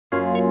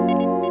I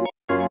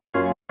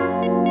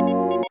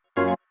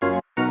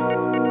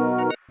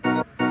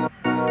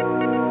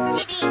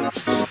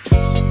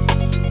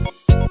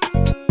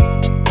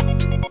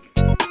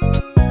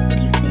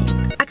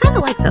kind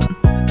of like them.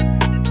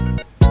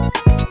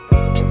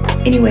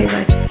 Anyways,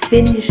 I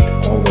finished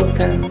all of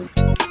them.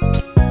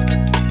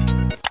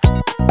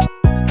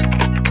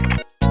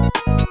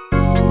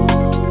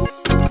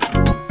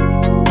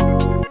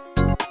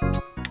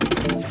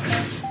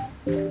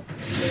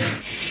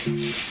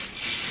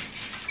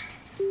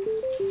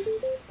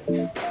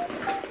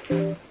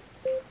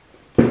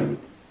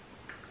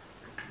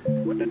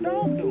 What the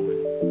dog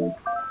doing?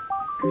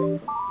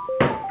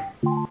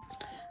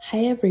 Hi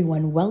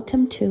everyone,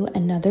 welcome to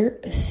another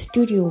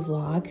studio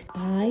vlog.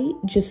 I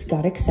just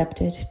got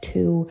accepted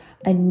to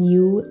a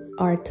new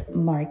art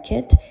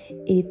market.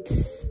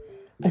 It's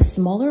a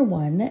smaller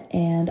one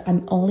and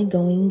I'm only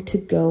going to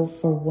go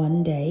for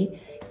one day.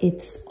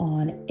 It's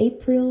on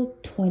April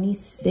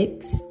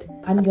 26th.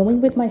 I'm going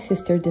with my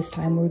sister this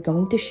time. We're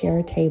going to share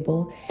a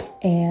table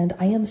and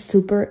I am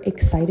super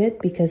excited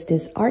because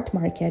this art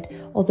market,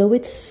 although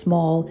it's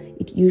small,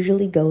 it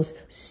usually goes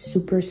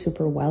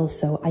super well.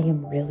 So I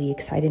am really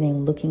excited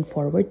and looking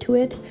forward to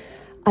it.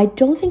 I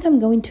don't think I'm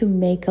going to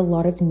make a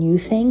lot of new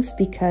things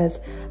because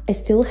I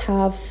still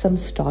have some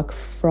stock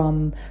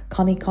from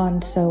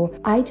Comic-Con. So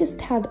I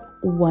just had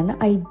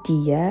one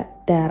idea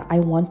that I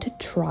want to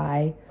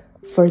try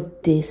for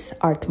this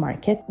art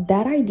market.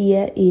 That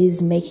idea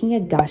is making a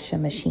gacha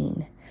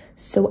machine.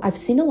 So I've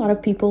seen a lot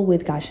of people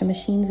with gacha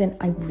machines and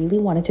I really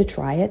wanted to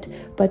try it,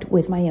 but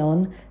with my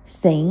own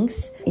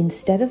things.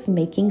 Instead of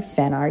making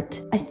fan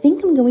art, I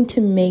think I'm going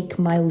to make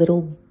my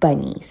little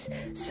bunnies.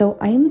 So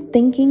I'm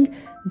thinking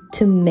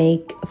to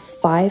make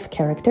 5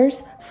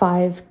 characters,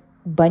 5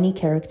 bunny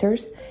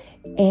characters,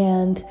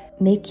 and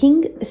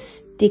making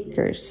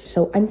stickers.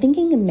 So I'm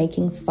thinking of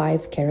making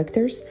 5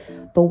 characters,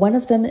 but one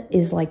of them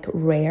is like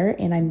rare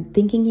and I'm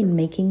thinking in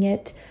making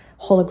it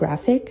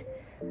holographic.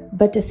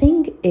 But the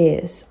thing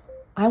is,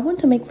 I want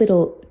to make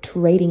little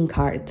trading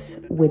cards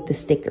with the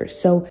stickers.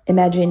 So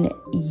imagine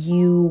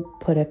you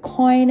put a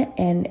coin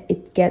and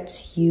it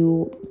gets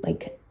you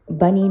like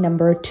bunny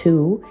number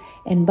 2,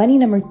 and bunny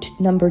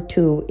number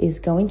 2 is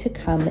going to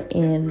come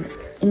in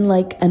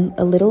like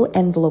a little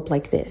envelope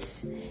like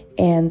this.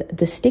 And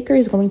the sticker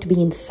is going to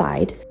be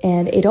inside,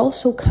 and it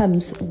also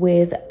comes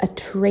with a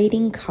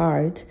trading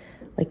card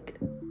like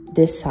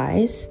this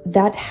size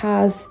that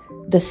has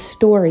the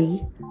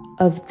story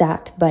of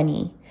that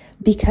bunny,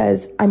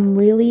 because I'm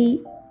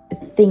really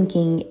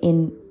thinking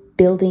in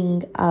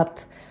building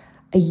up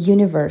a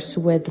universe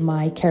with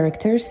my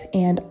characters,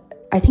 and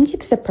I think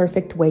it's the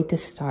perfect way to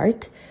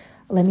start.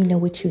 Let me know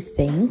what you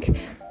think.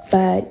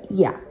 But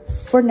yeah,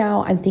 for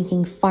now, I'm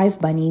thinking 5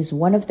 bunnies.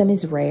 One of them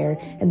is rare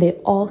and they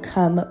all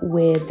come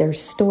with their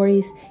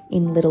stories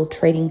in little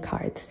trading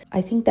cards.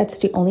 I think that's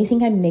the only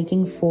thing I'm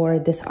making for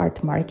this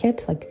art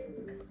market, like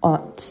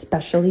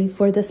especially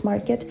for this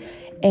market.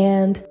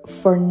 And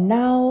for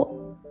now,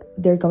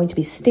 they're going to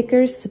be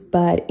stickers,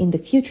 but in the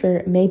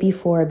future, maybe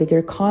for a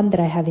bigger con that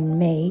I have in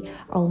May,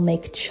 I'll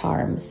make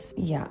charms.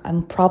 Yeah,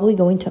 I'm probably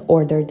going to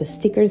order the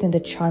stickers and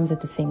the charms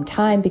at the same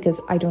time because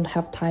I don't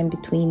have time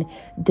between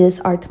this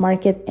art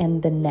market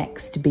and the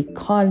next big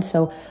con.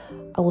 So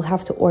I will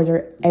have to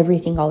order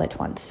everything all at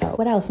once. So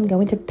what else? I'm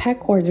going to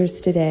pack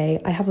orders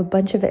today. I have a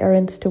bunch of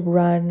errands to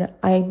run.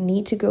 I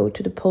need to go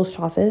to the post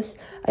office.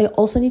 I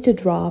also need to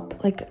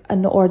drop like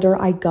an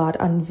order I got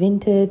on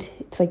Vinted.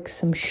 It's like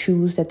some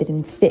shoes that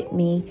didn't fit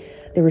me.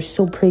 They were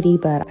so pretty,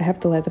 but I have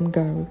to let them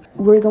go.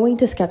 We're going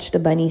to sketch the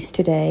bunnies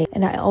today.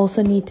 And I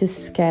also need to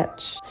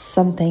sketch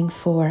something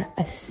for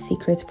a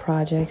secret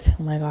project.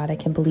 Oh my God, I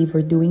can't believe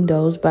we're doing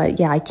those.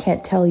 But yeah, I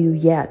can't tell you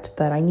yet,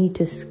 but I need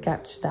to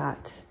sketch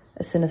that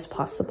as soon as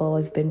possible.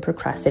 I've been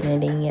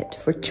procrastinating it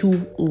for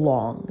too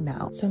long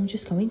now. So I'm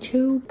just going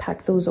to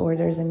pack those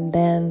orders and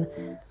then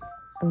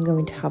I'm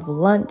going to have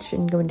lunch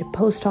and go into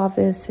post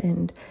office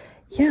and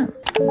yeah.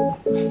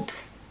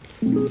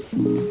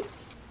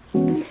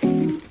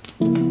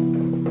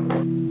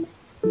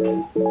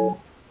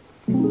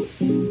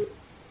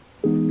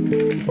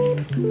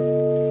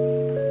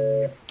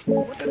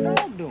 What the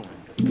dog doing?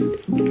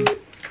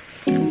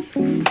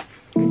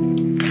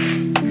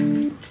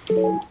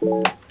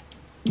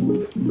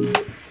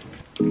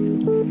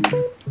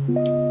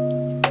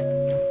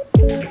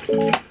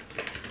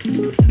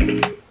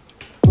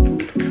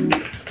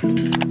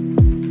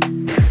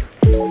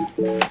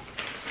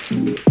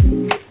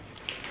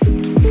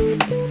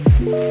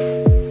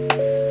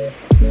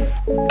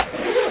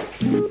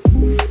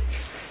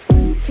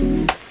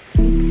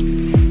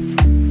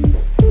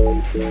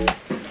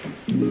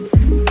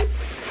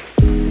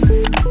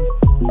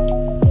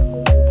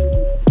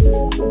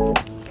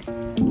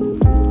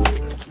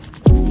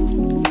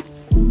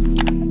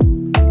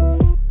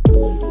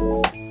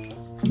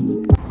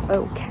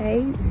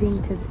 Okay,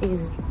 Vinted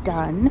is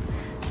done.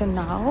 So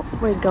now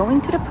we're going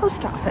to the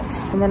post office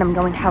and then I'm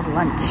going to have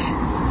lunch.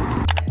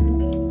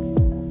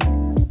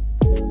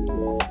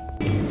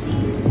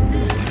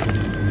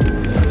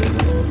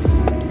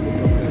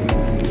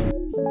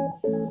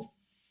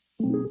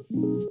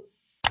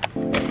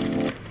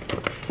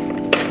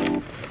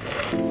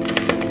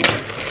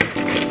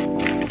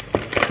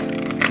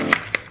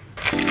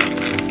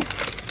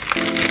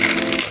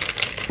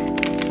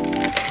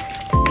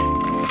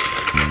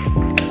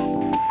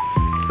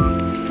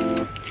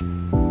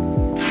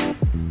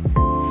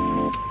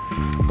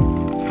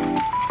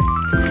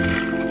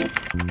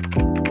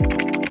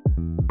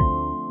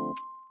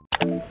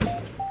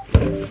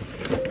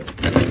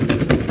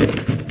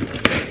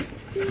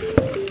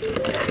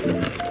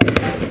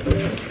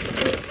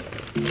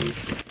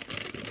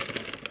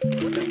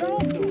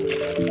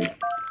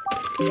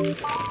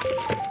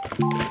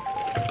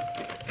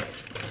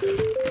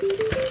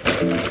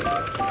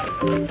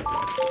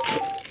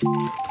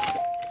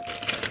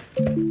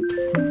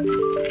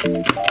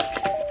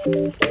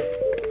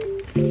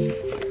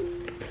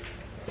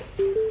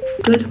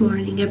 Good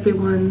morning,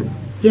 everyone.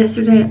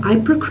 Yesterday I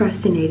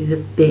procrastinated a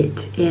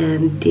bit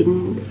and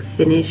didn't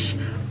finish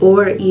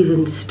or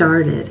even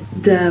started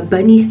the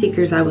bunny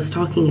stickers I was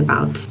talking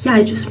about. Yeah,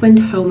 I just went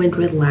home and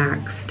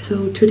relaxed.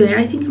 So today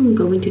I think I'm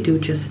going to do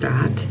just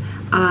that.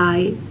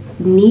 I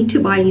need to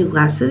buy new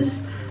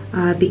glasses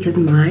because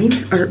mine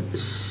are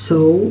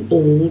so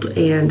old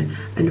and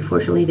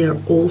unfortunately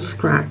they're all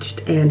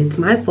scratched, and it's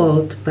my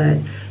fault, but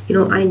you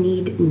know, I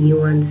need new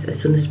ones as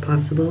soon as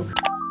possible.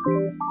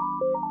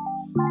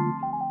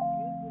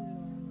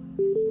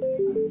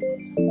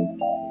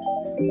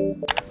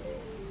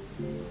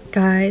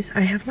 Guys,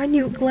 I have my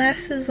new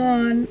glasses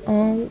on.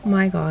 Oh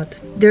my god.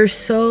 They're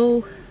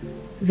so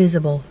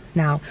visible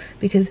now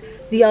because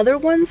the other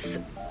ones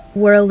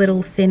were a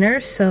little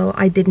thinner, so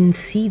I didn't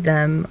see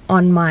them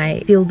on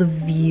my field of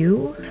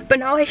view. But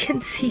now I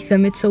can see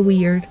them. It's so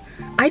weird.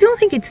 I don't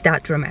think it's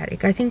that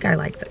dramatic. I think I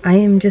like them. I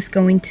am just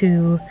going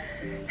to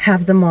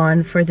have them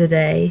on for the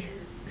day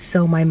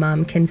so my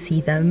mom can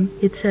see them.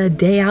 It's a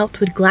day out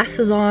with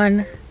glasses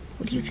on.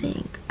 What do you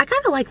think? I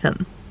kind of like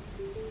them.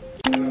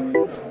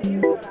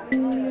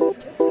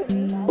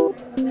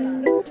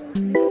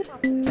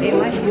 É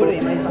mais gordo,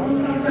 é mais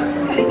alto.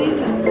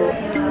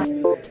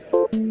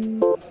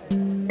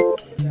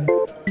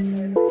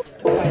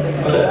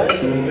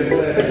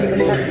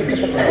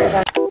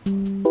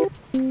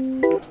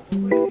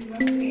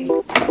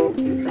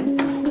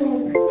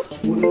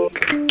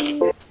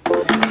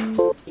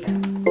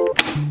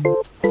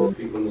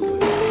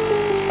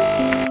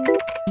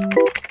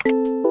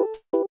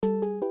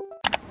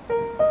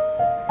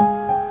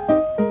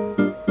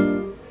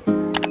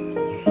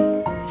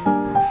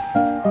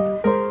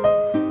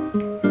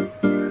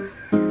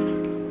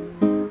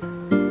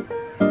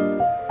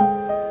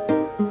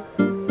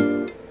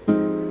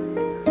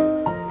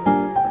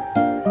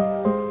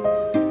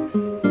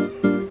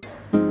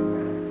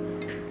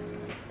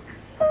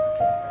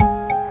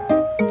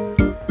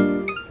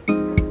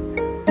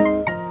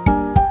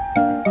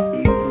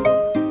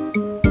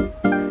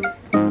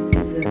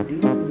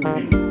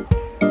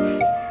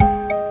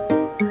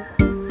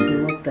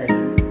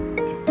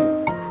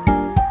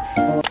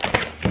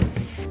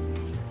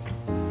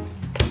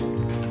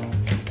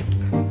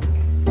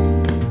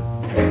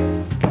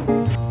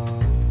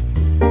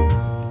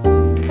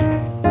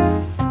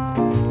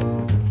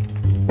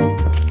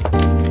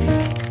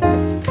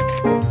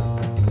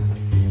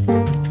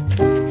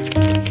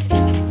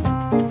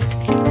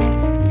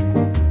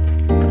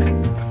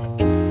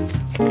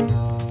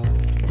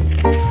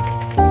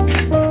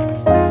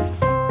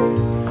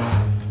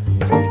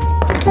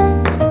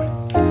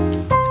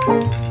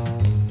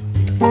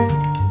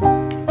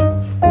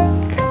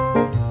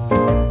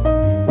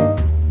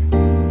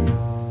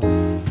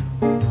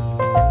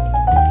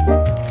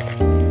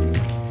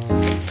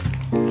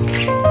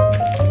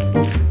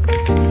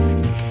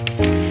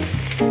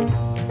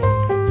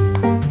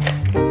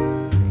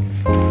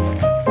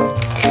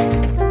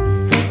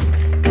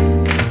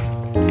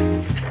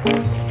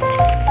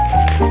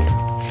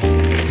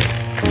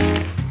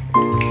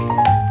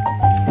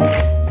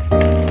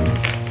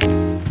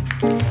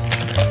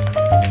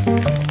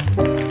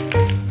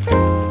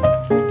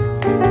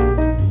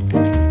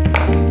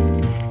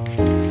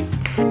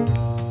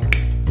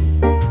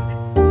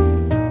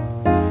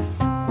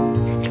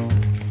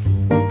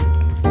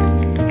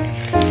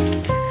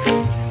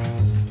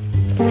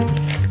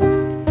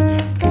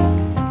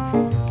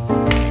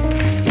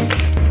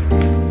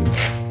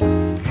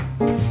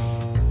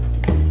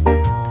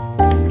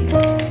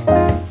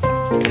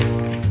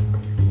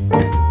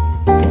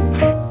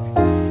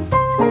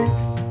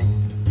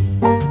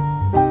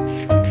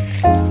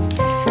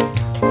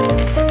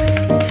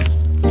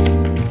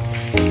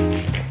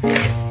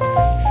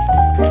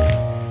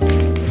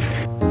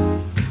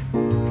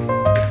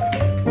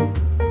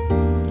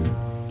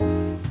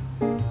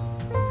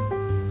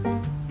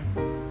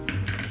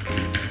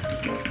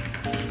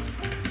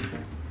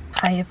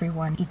 Hi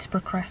everyone, it's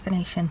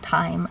procrastination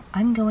time.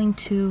 I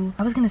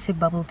was gonna say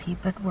bubble tea,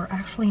 but we're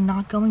actually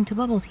not going to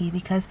bubble tea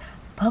because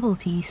bubble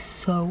tea is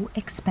so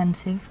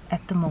expensive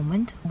at the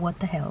moment. What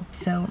the hell?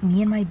 So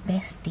me and my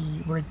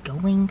bestie, we're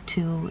going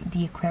to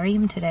the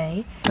aquarium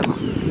today.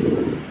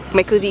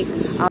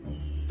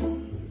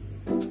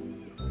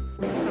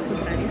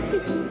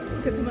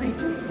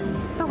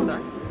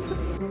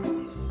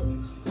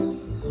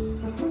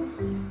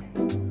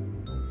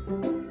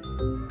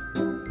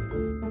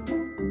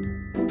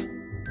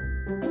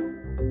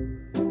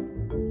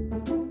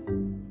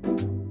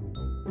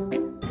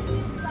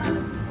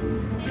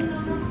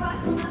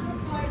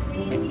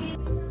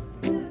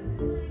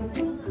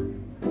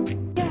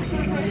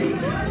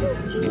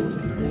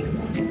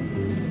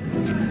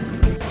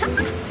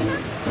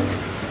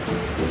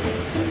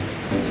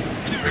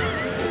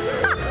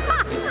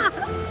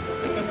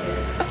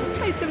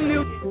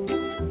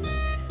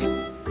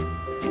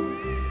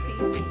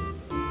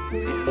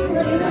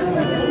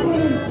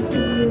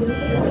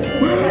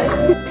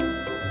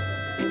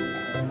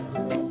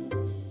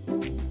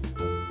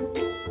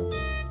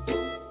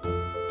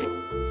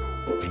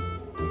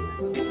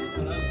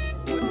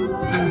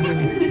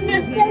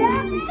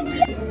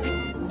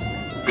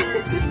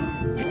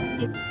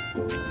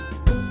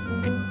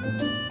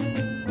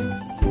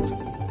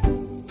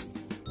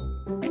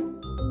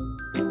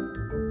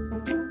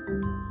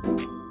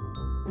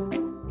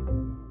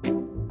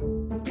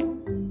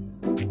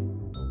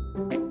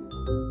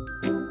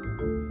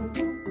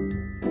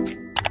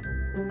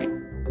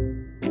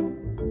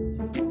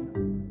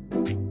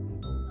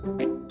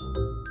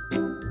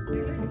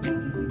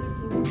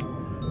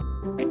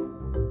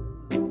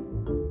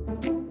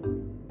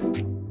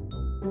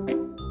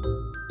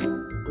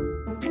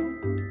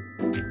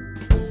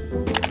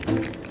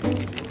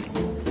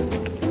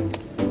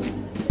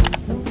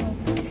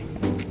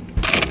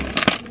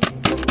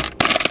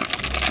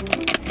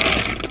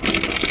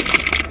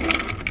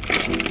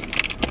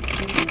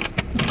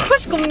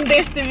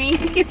 Escondeste de mim.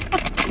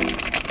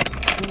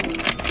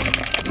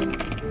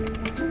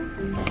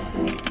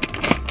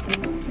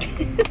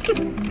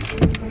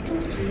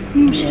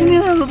 Cheiro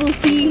mesmo a bubble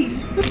tea.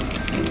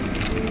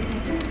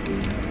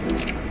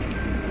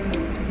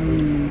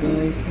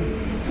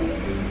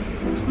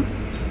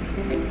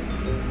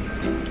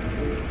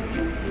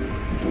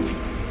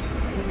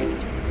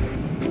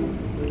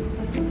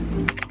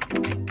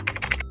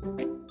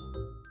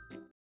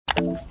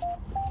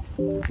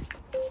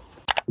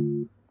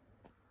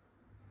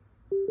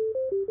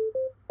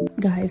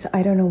 Guys,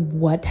 I don't know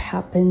what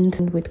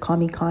happened with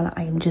Comic-Con.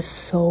 I am just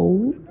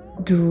so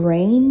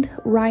drained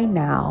right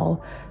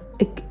now.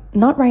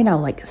 Not right now,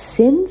 like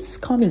since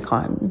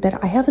Comic-Con,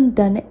 that I haven't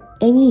done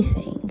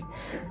anything.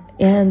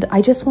 And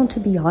I just want to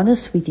be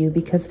honest with you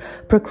because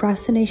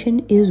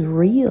procrastination is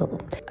real.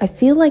 I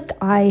feel like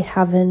I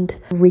haven't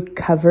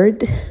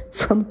recovered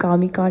from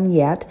Comic-Con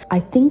yet.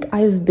 I think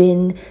I've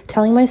been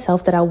telling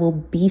myself that I will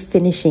be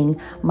finishing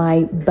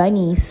my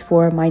bunnies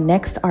for my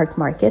next art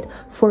market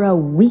for a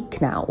week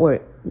now,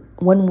 or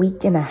 1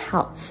 week and a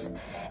half.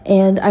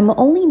 And I'm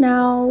only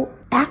now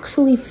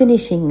actually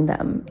finishing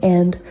them,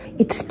 and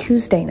it's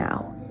Tuesday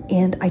now.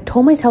 And I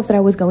told myself that I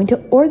was going to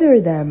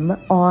order them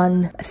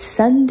on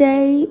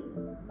Sunday,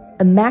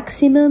 a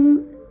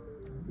maximum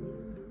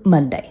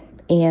Monday,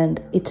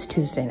 and it's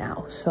Tuesday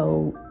now.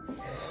 So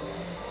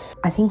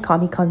I think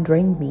Comic-Con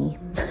drained me.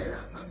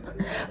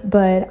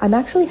 But I'm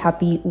actually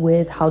happy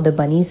with how the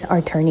bunnies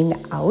are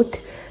turning out.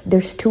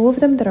 There's 2 of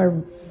them that are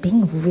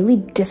being really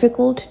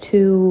difficult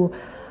to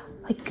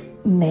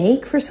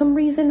make for some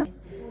reason.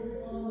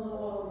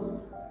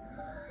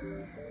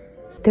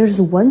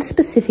 There's one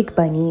specific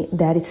bunny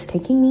that it's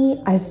taking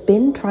me. I've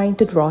been trying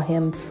to draw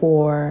him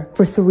for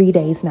 3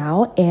 days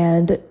now,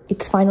 and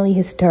it's finally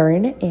his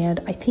turn. And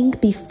I think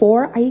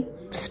before I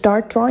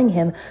start drawing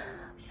him,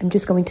 I'm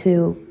just going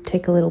to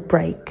take a little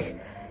break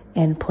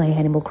and play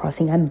Animal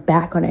Crossing. I'm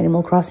back on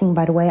Animal Crossing,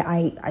 by the way.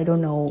 I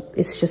don't know.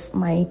 It's just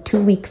my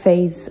 2-week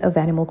phase of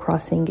Animal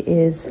Crossing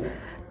is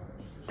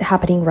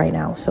happening right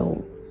now.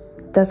 So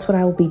that's what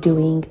I'll be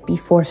doing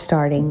before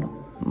starting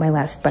my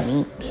last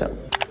bunny. So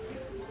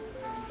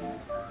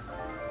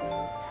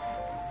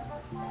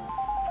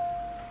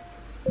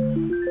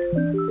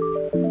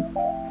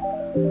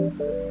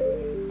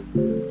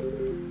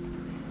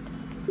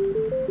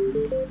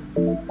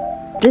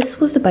this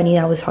was the bunny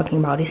I was talking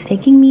about. It's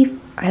taking me,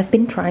 I've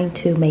been trying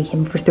to make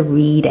him for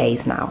 3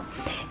 days now.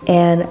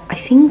 And I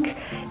think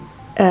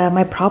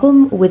my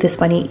problem with this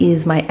bunny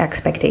is my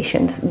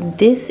expectations.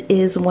 This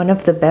is one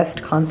of the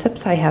best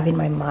concepts I have in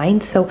my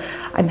mind. So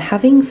I'm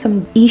having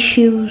some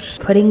issues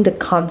putting the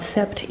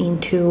concept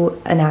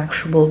into an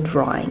actual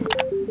drawing.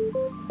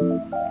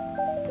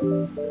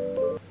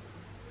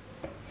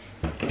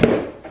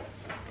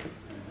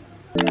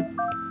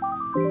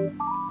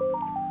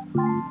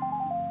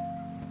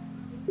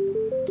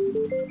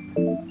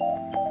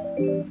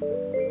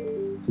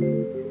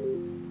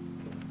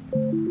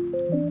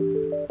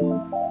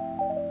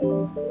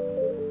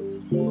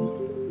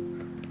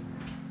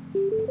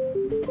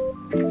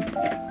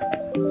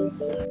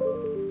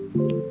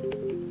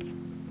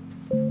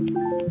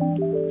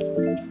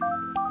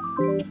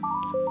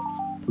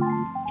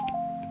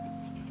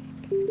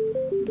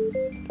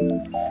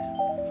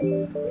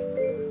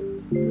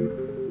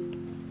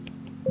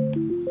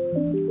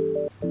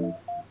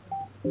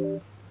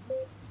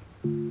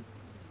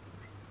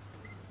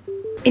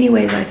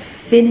 Anyways, I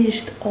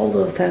finished all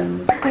of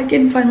them. I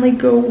can finally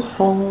go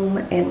home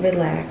and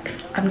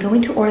relax. I'm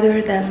going to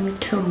order them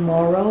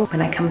tomorrow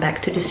when I come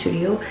back to the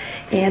studio,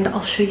 and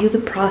I'll show you the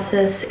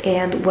process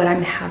and what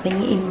I'm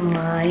having in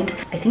mind.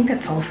 I think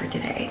that's all for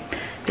today.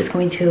 Just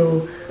going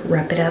to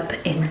wrap it up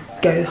and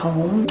go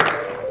home.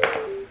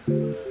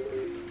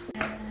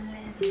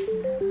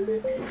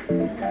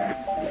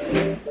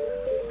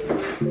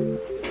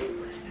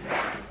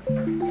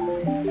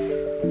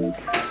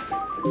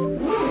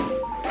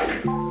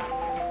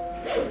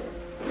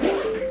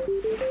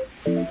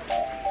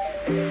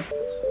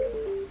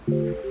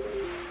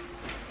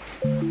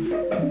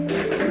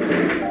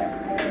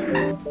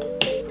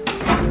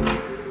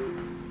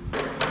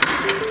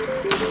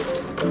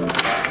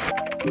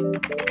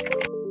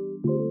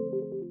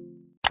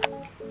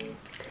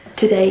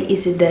 Today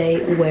is a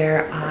day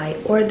where I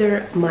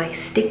order my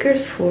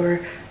stickers for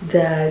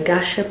the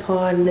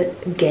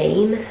gashapon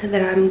game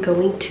that I'm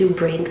going to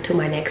bring to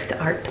my next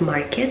art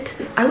market.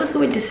 I was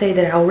going to say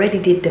that I already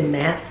did the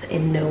math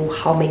and know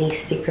how many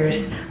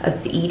stickers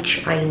of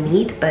each I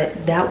need,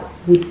 but that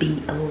would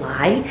be a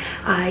lie.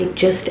 I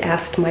just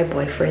asked my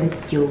boyfriend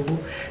Yo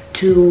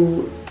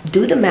to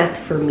do the math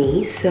for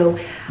me. So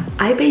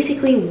I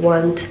basically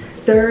want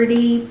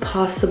 30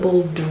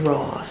 possible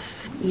draws.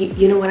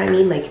 You know what I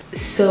mean? Like,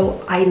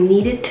 so I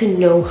needed to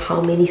know how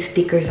many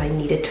stickers I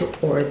needed to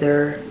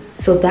order.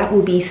 So that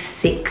would be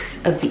 6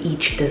 of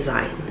each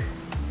design.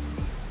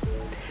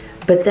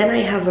 But then I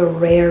have a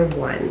rare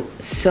one.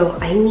 So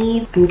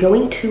I'm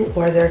going to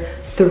order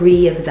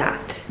 3 of that.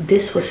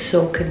 This was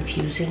so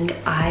confusing.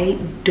 I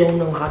don't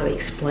know how to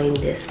explain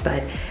this,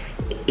 but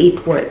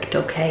it worked,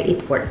 okay?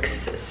 It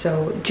works.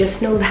 So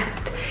just know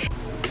that.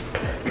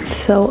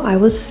 So I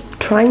was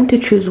trying to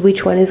choose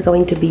which one is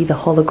going to be the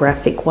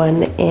holographic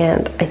one,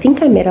 and I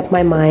think I made up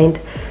my mind,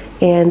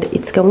 and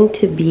it's going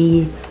to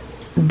be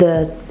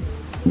the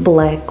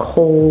black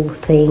hole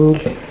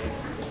thing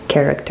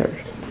character.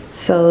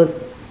 So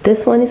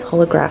this one is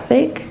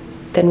holographic.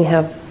 Then we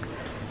have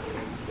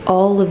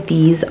all of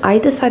these. I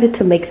decided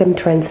to make them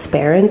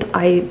transparent.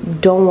 I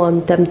don't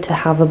want them to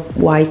have a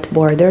white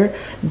border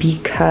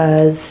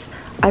because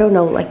I don't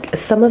know, like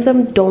some of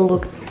them don't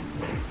look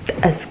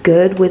as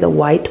good with a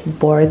white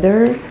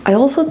border. I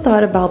also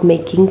thought about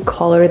making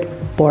colored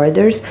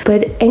borders,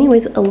 but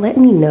anyways, let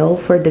me know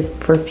for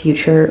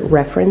future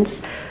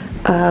reference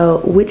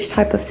which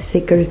type of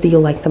stickers do you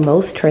like the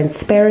most,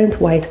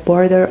 transparent, white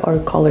border, or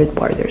colored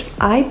borders.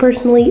 I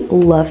personally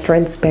love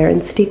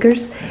transparent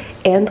stickers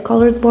and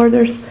colored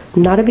borders.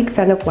 Not a big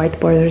fan of white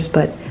borders,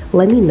 but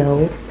let me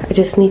know. I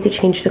just need to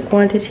change the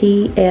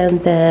quantity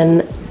and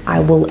then I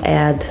will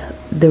add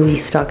the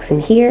restocks in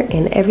here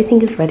and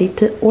everything is ready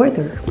to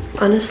order.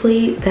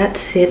 Honestly,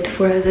 that's it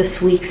for this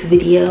week's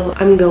video.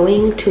 I'm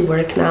going to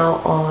work now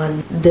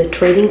on the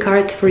trading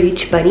cards for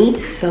each bunny,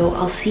 so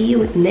I'll see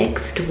you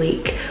next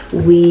week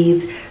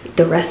with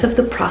the rest of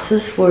the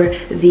process for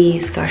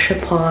these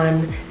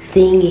gashapon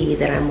thingy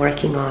that I'm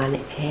working on.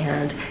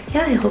 And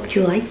yeah, I hope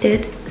you liked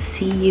it.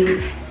 See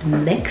you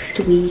next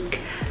week.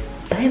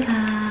 Bye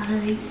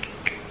bye.